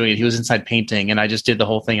that I was doing it. He was inside painting and I just did the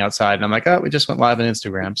whole thing outside. And I'm like, we just went live on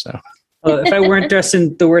Instagram. So if I weren't dressed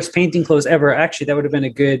in the worst painting clothes ever, actually, that would have been a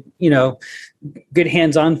good, good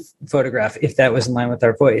hands-on photograph if that was in line with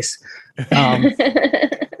our voice.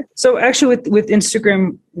 So actually with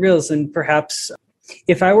Instagram Reels, and perhaps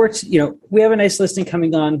if I were to, we have a nice listing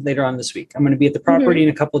coming on later on this week. I'm going to be at the property in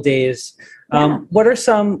a couple of days. What are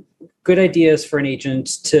some good ideas for an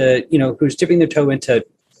agent to, who's dipping their toe into,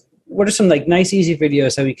 what are some nice, easy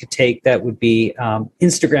videos that we could take that would be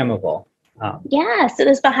Instagrammable? So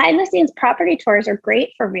those behind the scenes property tours are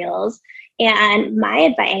great for Reels. And my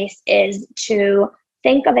advice is to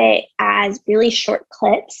think of it as really short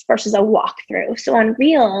clips versus a walkthrough. So on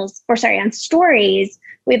on stories,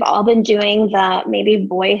 we've all been doing the maybe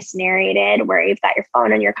voice narrated where you've got your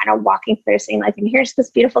phone and you're kind of walking through saying and here's this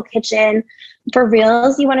beautiful kitchen. For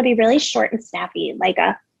Reels, you want to be really short and snappy, like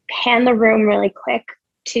pan the room really quick,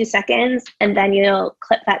 2 seconds, and then you'll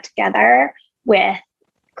clip that together with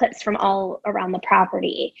clips from all around the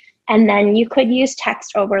property. And then you could use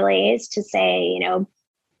text overlays to say,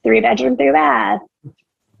 3-bedroom, 3-bath,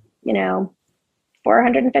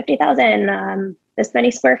 450,000, this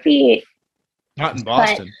many square feet. Not in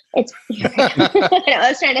Boston. But I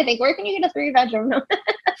was trying to think, where can you get a 3-bedroom?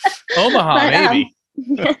 Omaha, maybe.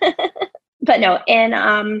 But no,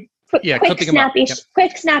 in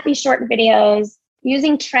quick, snappy, short videos,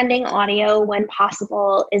 using trending audio when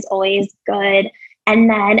possible is always good. And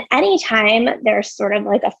then anytime there's sort of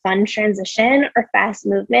like a fun transition or fast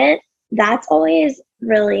movement, that's always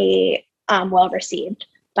really well received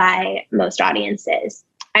by most audiences.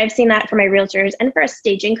 I've seen that for my realtors and for a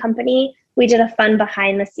staging company. We did a fun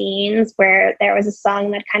behind the scenes where there was a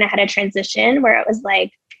song that kind of had a transition where it was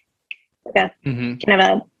like a kind of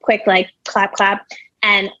a quick clap clap.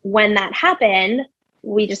 And when that happened,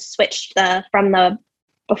 we just switched from the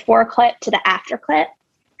before clip to the after clip.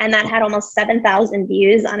 And that had almost 7,000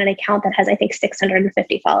 views on an account that has, I think,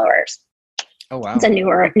 650 followers. Oh, wow. It's a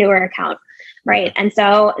newer account. Right. And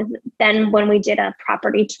so then when we did a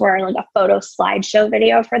property tour, like a photo slideshow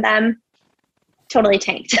video for them, totally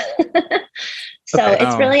tanked.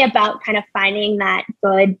 It's really about kind of finding that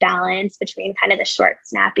good balance between kind of the short,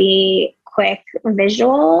 snappy, quick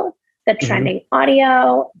visual, the trending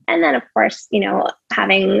audio, and then of course,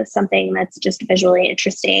 having something that's just visually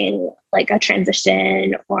interesting, like a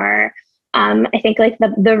transition or I think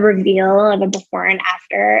the reveal of a before and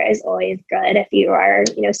after is always good if you are,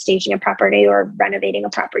 staging a property or renovating a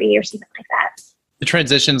property or something like that. The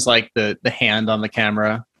transitions like the hand on the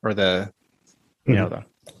camera or the, the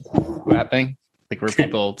wrapping, like where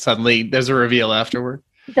people suddenly there's a reveal afterward.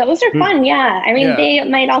 Those are fun. Yeah. I mean, they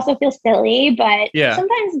might also feel silly, but yeah.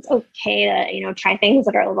 Sometimes it's okay to, try things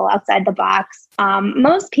that are a little outside the box.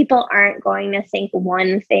 Most people aren't going to think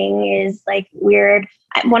one thing is like weird.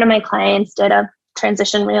 One of my clients did a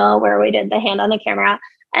transition reel where we did the hand on the camera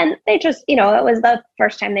and they just, it was the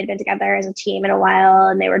first time they'd been together as a team in a while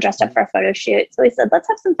and they were dressed up for a photo shoot. So we said, let's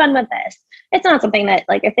have some fun with this. It's not something that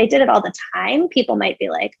if they did it all the time, people might be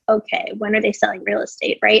like, okay, when are they selling real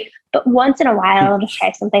estate? Right. But once in a while to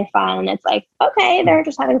try something fun, it's like, okay, they're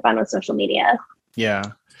just having fun with social media. Yeah.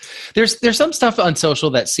 There's some stuff on social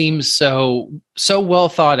that seems so well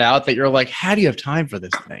thought out that you're like, how do you have time for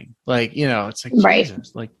this thing? Like, it's like, right.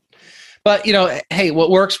 Jesus, like, but hey,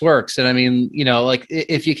 what works. And I mean,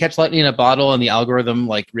 if you catch lightning in a bottle and the algorithm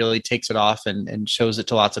really takes it off and shows it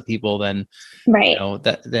to lots of people, then, right.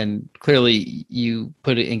 Then clearly you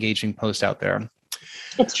put an engaging post out there.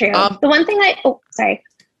 It's true. The one thing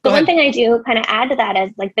one thing I do kind of add to that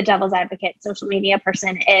as the devil's advocate social media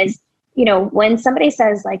person is, when somebody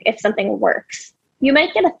says if something works, you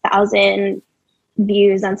might get 1,000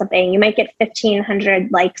 views on something. You might get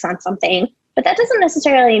 1,500 likes on something, but that doesn't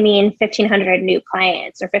necessarily mean 1,500 new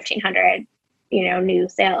clients or 1,500, new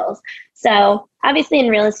sales. So obviously in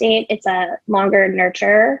real estate, it's a longer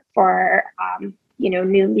nurture for,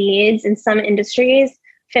 new leads. In some industries,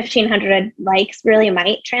 1,500 likes really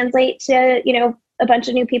might translate to, a bunch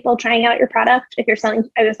of new people trying out your product. If you're selling,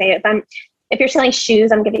 I would say if you're selling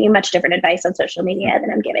shoes, I'm giving you much different advice on social media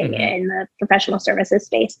than I'm giving in the professional services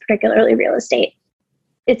space, particularly real estate.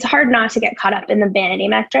 It's hard not to get caught up in the vanity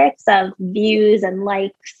metrics of views and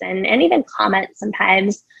likes and even comments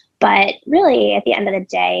sometimes. But really, at the end of the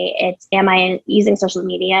day, it's, am I using social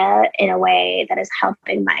media in a way that is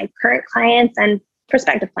helping my current clients and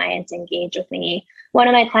prospective clients engage with me? One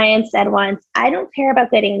of my clients said once, I don't care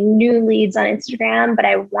about getting new leads on Instagram, but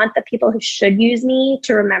I want the people who should use me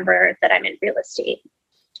to remember that I'm in real estate.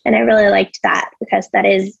 And I really liked that because that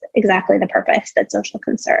is exactly the purpose that social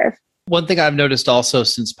can serve. One thing I've noticed also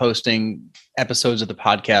since posting episodes of the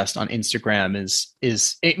podcast on Instagram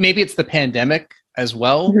is maybe it's the pandemic as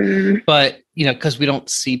well, but because we don't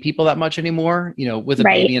see people that much anymore, with a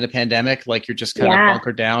baby in a pandemic, like you're just kind of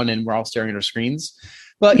bunkered down and we're all staring at our screens.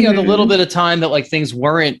 But the little bit of time that like things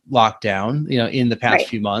weren't locked down, in the past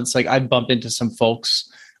few months, like I bumped into some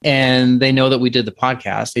folks and they know that we did the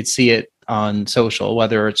podcast. They'd see it on social,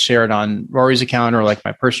 whether it's shared on Rory's account or like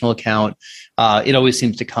my personal account. It always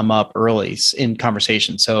seems to come up early in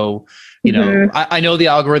conversation. So, I know the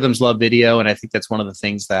algorithms love video, and I think that's one of the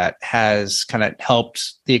things that has kind of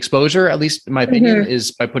helped the exposure, at least in my opinion,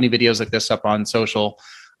 is by putting videos like this up on social.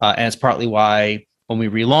 And it's partly why when we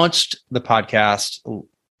relaunched the podcast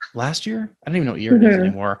last year, I don't even know what year it is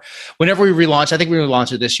anymore. Whenever we relaunched, I think we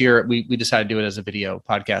relaunched it this year, we decided to do it as a video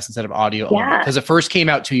podcast instead of audio only. Because it first came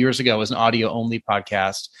out 2 years ago as an audio only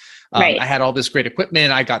podcast. I had all this great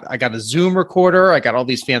equipment. I got a Zoom recorder. I got all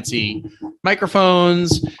these fancy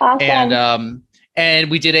microphones. Awesome. And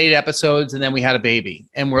we did 8 episodes and then we had a baby.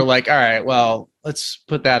 And we're like, all right, well, let's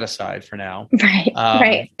put that aside for now.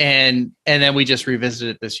 Right. And then we just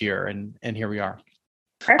revisited it this year and here we are.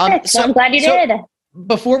 Perfect. So I'm glad you did.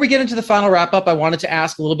 Before we get into the final wrap up, I wanted to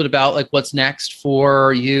ask a little bit about like what's next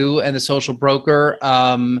for you and the social broker.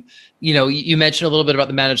 You mentioned a little bit about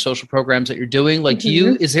the managed social programs that you're doing. Like,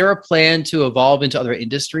 is there a plan to evolve into other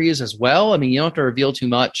industries as well? I mean, you don't have to reveal too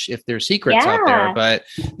much if there's secrets out there, but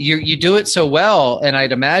you do it so well. And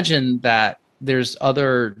I'd imagine that there's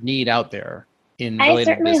other need out there in related I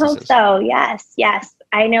certainly businesses. hope so. Yes.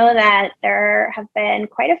 I know that there have been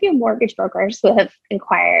quite a few mortgage brokers who have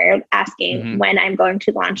inquired asking when I'm going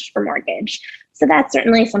to launch for mortgage. So that's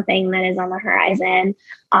certainly something that is on the horizon.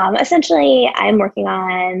 Essentially, I'm working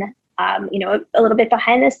on, a little bit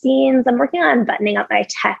behind the scenes. I'm working on buttoning up my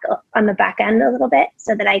tech on the back end a little bit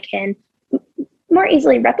so that I can more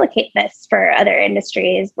easily replicate this for other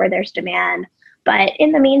industries where there's demand. But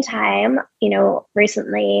in the meantime,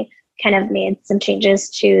 recently kind of made some changes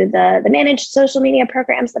to the managed social media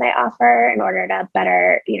programs that I offer in order to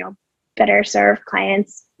better serve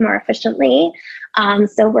clients more efficiently.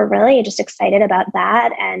 So we're really just excited about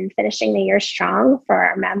that and finishing the year strong for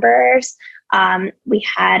our members. We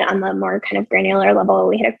had on the more kind of granular level,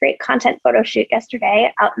 we had a great content photo shoot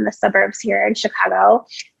yesterday out in the suburbs here in Chicago,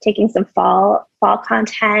 taking some fall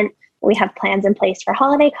content. We have plans in place for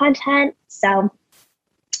holiday content. So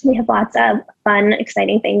we have lots of fun,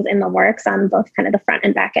 exciting things in the works on both kind of the front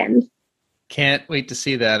and back end. Can't wait to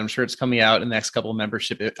see that. I'm sure it's coming out in the next couple of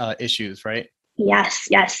membership issues, right? Yes.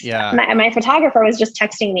 Yeah. My photographer was just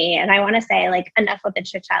texting me and I want to say like, enough with the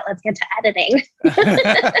chit chat. Let's get to editing.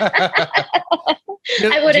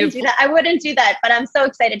 I wouldn't do that, but I'm so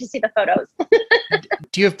excited to see the photos.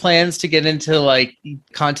 Do you have plans to get into like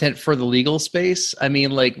content for the legal space? I mean,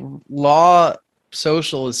 like law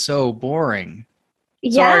social is so boring.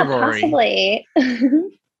 Yeah, Sorry, possibly.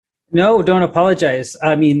 Rory. No, don't apologize.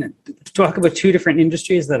 I mean, talk about 2 different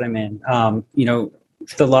industries that I'm in.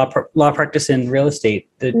 The law practice and real estate.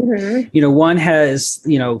 One has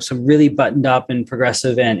some really buttoned up and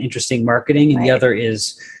progressive and interesting marketing, and the other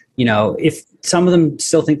is if some of them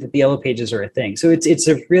still think that the yellow pages are a thing. So it's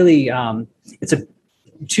a really it's a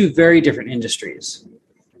 2 very different industries.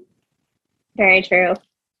 Very true.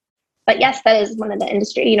 But yes, that is one of the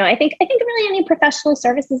industry. I think really any professional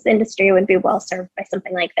services industry would be well served by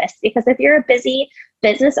something like this, because if you're a busy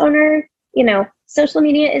business owner, social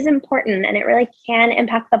media is important and it really can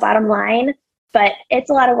impact the bottom line, but it's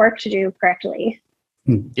a lot of work to do correctly.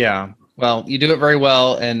 Yeah. Well, you do it very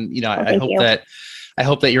well. And, I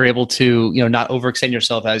hope that you're able to, not overextend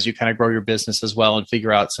yourself as you kind of grow your business as well and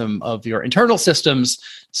figure out some of your internal systems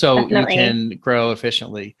so you can grow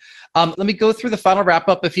efficiently. Let me go through the final wrap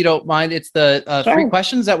up if you don't mind. It's the Sure. 3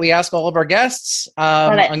 questions that we ask all of our guests.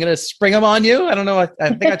 I'm going to spring them on you. I don't know. I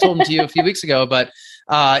think I told them to you a few weeks ago, but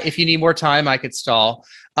if you need more time, I could stall.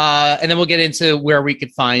 And then we'll get into where we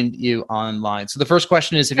could find you online. So the first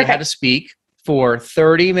question is, if you had to speak for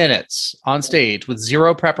 30 minutes on stage with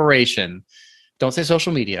zero preparation, don't say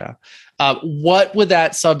social media, what would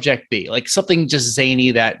that subject be? Like something just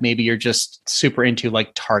zany that maybe you're just super into,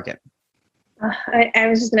 like Target. I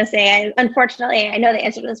was just going to say, unfortunately, I know the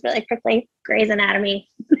answer to this really quickly. Grey's Anatomy.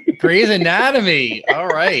 Grey's Anatomy. All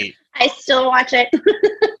right. I still watch it.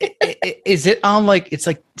 Is it on it's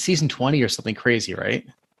like season 20 or something crazy, right?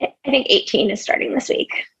 I think 18 is starting this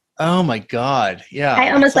week. Oh my God. Yeah.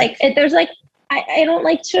 I almost there's I don't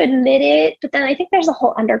like to admit it, but then I think there's a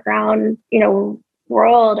whole underground,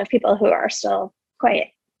 world of people who are still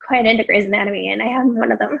quite into Grey's Anatomy, and I am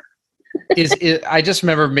one of them. I just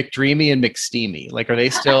remember McDreamy and McSteamy. Like, are they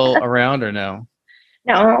still around or no?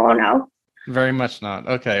 No. Very much not.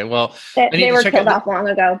 Okay. Well, they were killed off long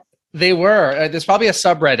ago. They were. There's probably a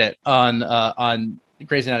subreddit on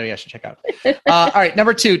Grey's Anatomy I should check out. All right.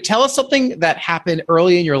 Number 2, tell us something that happened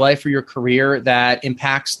early in your life or your career that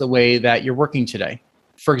impacts the way that you're working today.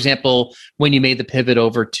 For example, when you made the pivot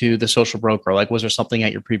over to the social broker, was there something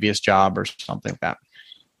at your previous job or something like that?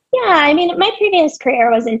 Yeah, I mean, my previous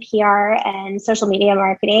career was in PR and social media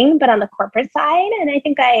marketing, but on the corporate side. And I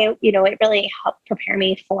think it really helped prepare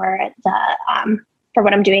me for for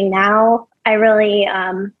what I'm doing now. I really,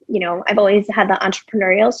 I've always had the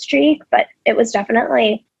entrepreneurial streak, but it was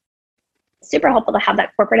definitely super helpful to have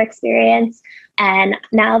that corporate experience. And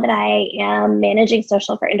now that I am managing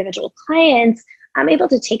social for individual clients, I'm able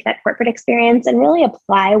to take that corporate experience and really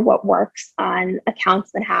apply what works on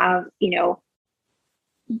accounts that have,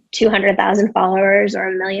 200,000 followers or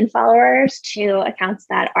 1 million followers to accounts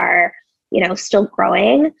that are, still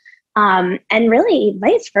growing. And really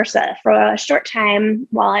vice versa. For a short time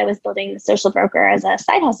while I was building the social broker as a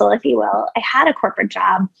side hustle, if you will, I had a corporate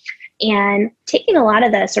job, and taking a lot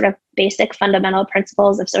of the sort of basic fundamental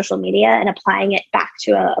principles of social media and applying it back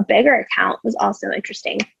to a bigger account was also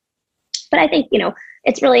interesting. But I think,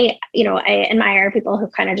 it's really, I admire people who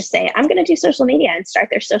kind of just say, I'm going to do social media and start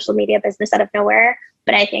their social media business out of nowhere.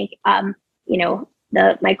 But I think,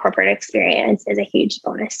 my corporate experience is a huge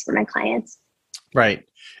bonus for my clients. Right.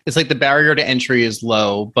 It's like the barrier to entry is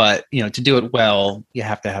low, but, to do it well, you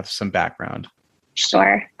have to have some background.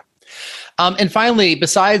 Sure. And finally,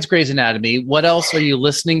 besides Grey's Anatomy, what else are you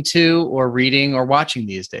listening to or reading or watching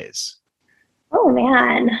these days? Oh,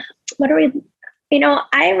 man. What are we...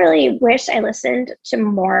 I really wish I listened to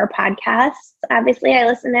more podcasts. Obviously, I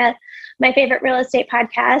listen to my favorite real estate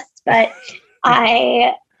podcasts, but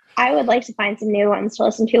I would like to find some new ones to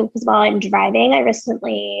listen to, because while I'm driving, I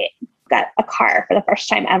recently got a car for the first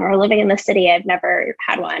time ever. Living in the city, I've never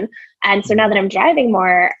had one. And so now that I'm driving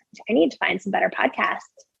more, I need to find some better podcasts.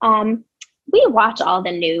 We watch all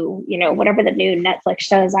the new, whatever the new Netflix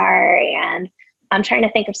shows are, and I'm trying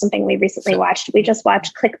to think of something we recently watched. We just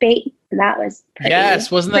watched Clickbait, and that was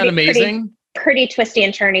wasn't that amazing? Pretty twisty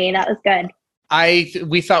and turny. That was good. I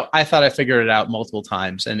thought I figured it out multiple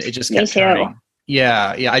times, and it just kept turning.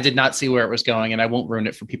 Yeah. I did not see where it was going, and I won't ruin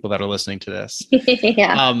it for people that are listening to this.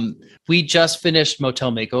 Yeah. We just finished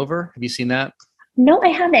Motel Makeover. Have you seen that? No, I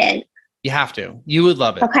haven't. You have to. You would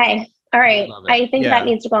love it. Okay. All right. I think that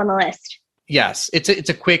needs to go on the list. Yes, it's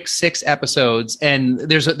a quick 6 episodes, and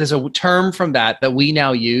there's a term from that we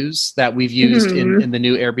now use, that we've used in the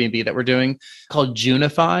new Airbnb that we're doing, called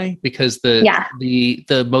Junify, because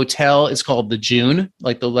the motel is called the June,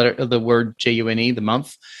 like the letter of the word June, the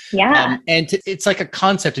month. Yeah, it's like a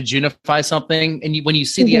concept to junify something, and when you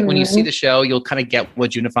see the show, you'll kind of get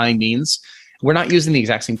what junifying means. We're not using the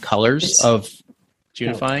exact same colors of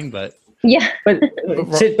junifying, but. Yeah. But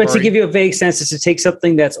to give you a vague sense, is to take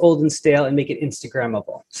something that's old and stale and make it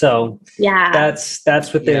Instagrammable. So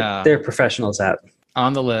that's what they're professionals at.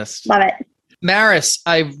 On the list. Love it. Maris,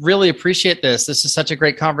 I really appreciate this. This is such a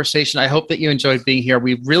great conversation. I hope that you enjoyed being here.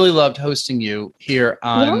 We really loved hosting you here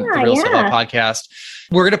on the Real Estate Law Podcast.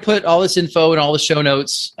 We're going to put all this info in all the show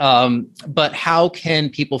notes. But how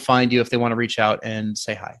can people find you if they want to reach out and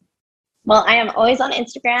say hi? Well, I am always on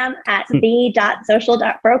Instagram at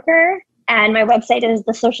the.social.broker. And my website is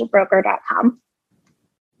thesocialbroker.com.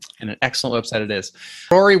 And an excellent website it is.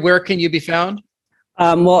 Rory, where can you be found?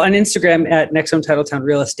 Well, on Instagram at Next Home Titletown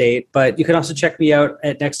Real Estate, but you can also check me out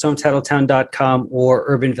at nexthometitletown.com or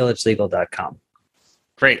urbanvillagelegal.com.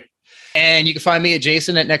 Great. And you can find me at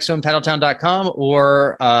jason@nexthometitletown.com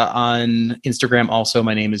or on Instagram. Also,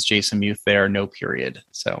 my name is Jason Muth there, no period.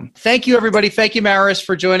 So thank you, everybody. Thank you, Maris,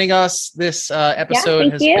 for joining us. This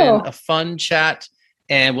episode has been a fun chat.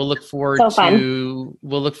 And we'll look forward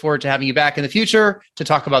to having you back in the future to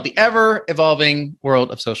talk about the ever evolving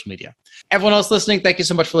world of social media. Everyone else listening, thank you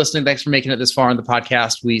so much for listening. Thanks for making it this far in the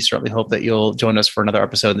podcast. We certainly hope that you'll join us for another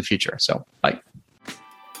episode in the future. So bye.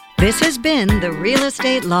 This has been the Real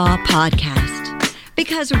Estate Law Podcast.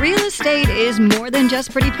 Because real estate is more than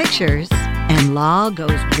just pretty pictures, and law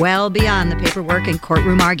goes well beyond the paperwork and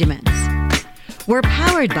courtroom arguments. We're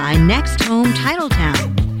powered by Next Home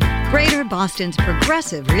Titletown, Greater Boston's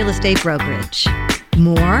progressive real estate brokerage.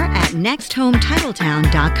 More at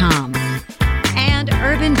nexthometitletown.com. And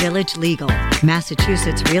Urban Village Legal,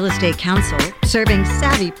 Massachusetts Real Estate Counsel, serving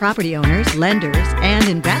savvy property owners, lenders, and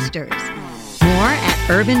investors. More at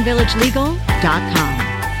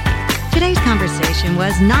urbanvillagelegal.com. Today's conversation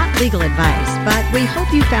was not legal advice, but we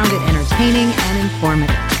hope you found it entertaining and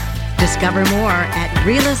informative. Discover more at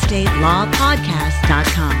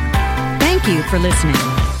realestatelawpodcast.com. Thank you for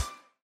listening.